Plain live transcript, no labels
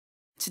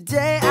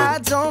Today I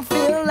don't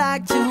feel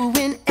like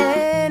doing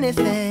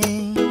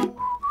anything.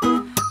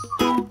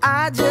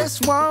 I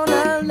just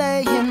wanna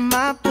lay in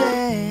my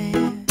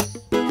bed.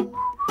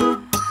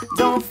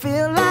 Don't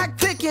feel like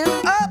picking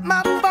up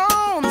my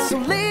phone, so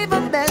leave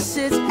a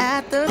message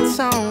at the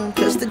tone.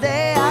 'Cause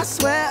today I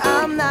swear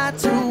I'm not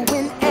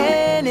doing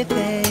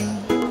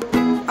anything.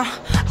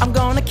 I'm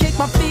gonna kick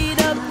my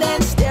feet up,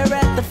 then stare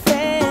at the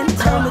fan.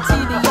 Turn the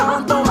TV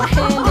on, throw my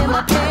hand in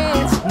my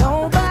pants.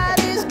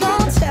 Nobody's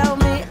gonna tell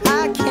me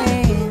I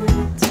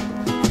can't.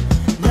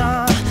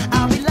 Nah,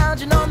 I'll be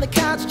lounging on the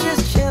couch,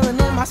 just chilling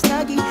in my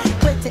Snuggie.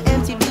 Click to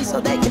MTV so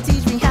they can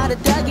teach me how to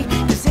Dougie.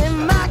 'Cause in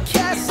my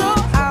castle,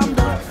 I'm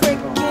the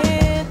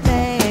freaking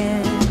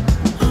man.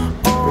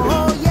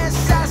 Oh, yes,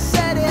 I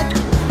said it.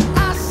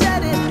 I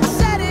said it. I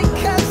said it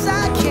 'cause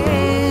I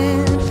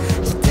can.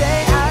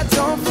 Today I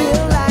don't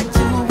feel like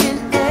doing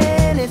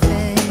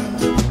anything.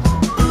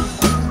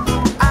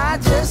 I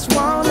just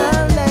wanna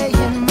lay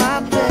in my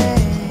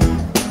bed.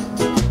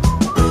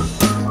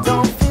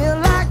 Don't feel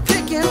like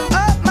picking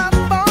up my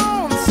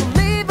phone, so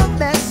leave a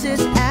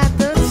message at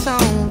the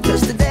tone.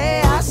 'Cause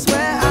today I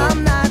swear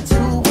I'm not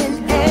doing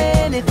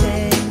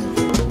anything.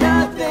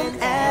 Nothing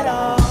at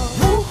all.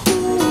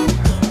 Woo-hoo,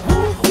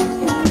 woo-hoo,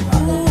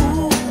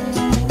 woo-hoo.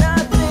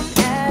 Nothing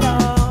at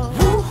all.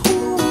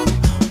 Woo-hoo,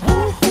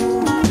 woo-hoo,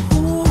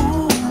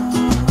 woo.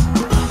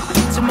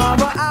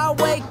 Tomorrow I'll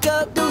wake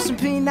up, do some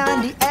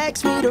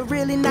P90X, meet a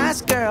really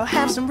nice girl,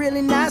 have some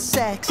really nice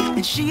sex,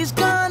 and she's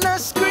gonna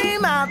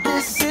scream out,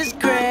 "This is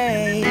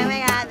great." Oh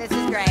my god, this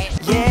is great.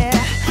 Yeah,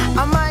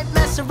 I might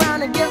mess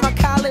around and get my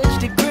college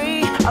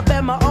degree. I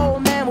bet my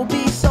old man will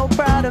be so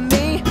proud of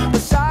me.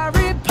 But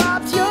sorry,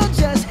 Pops, you'll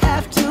just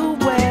have to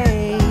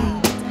wait.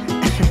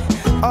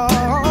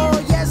 Oh,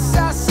 yes,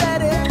 I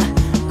said it.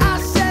 I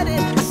said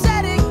it. I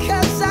said it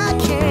 'cause I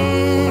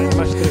can.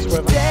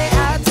 Today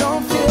I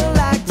don't feel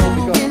like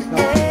doing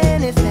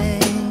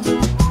anything.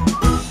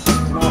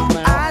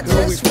 I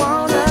just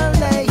wanna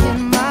lay in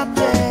my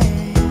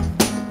bed.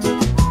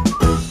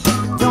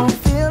 Don't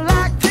feel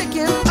like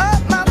picking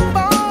up my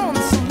phone,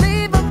 so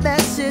leave a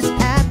message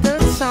at the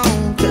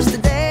tone. 'Cause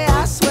today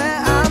I swear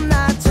I'm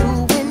not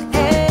doing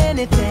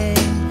anything.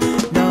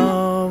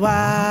 No,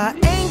 I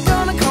ain't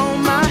gonna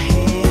comb my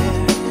hair,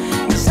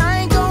 'cause I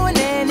ain't going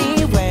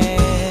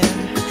anywhere.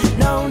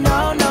 No,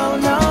 no, no,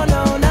 no,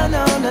 no, no,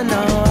 no, no,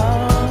 no.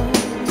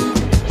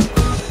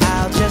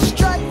 I'll just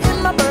strut in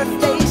my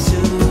birthday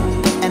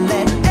suit and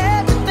let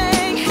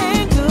everything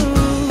hang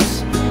loose.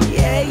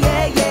 Yeah,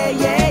 yeah, yeah,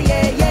 yeah,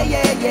 yeah, yeah,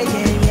 yeah, yeah,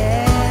 yeah,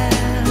 yeah.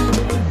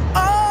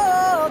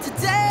 Oh,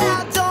 today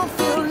I don't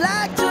feel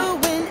like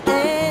doing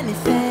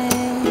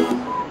anything.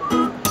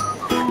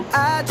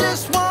 I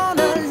just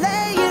wanna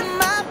lay in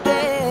my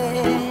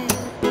bed.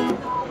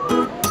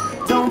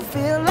 Don't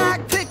feel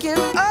like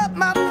picking up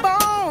my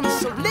phone,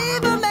 so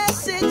leave a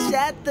message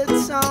at the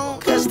tone.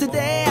 'Cause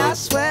today I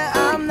swear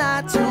I'm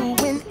not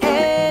doing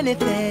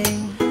anything.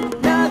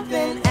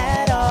 Nothing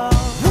at all.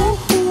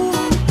 Woo-hoo,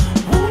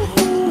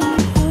 woo-hoo,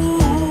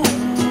 woo.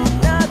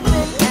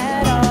 Nothing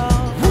at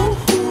all.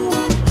 Woo-hoo,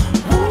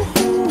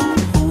 woo-hoo,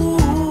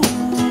 woo.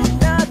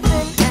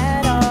 Nothing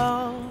at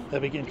all.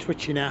 They'll be getting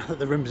twitchy now that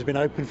the room's been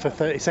open for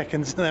 30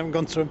 seconds and they haven't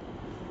gone to them.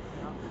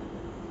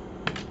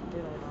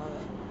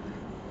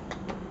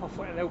 I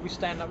thought they'll be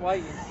standing up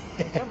waiting.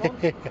 Come on.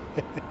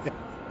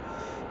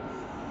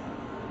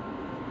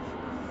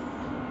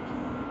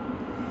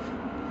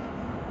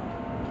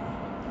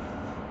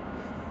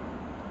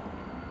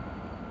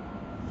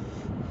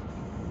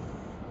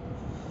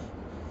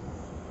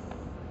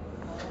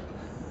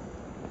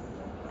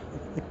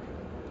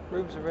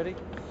 Rooms are ready.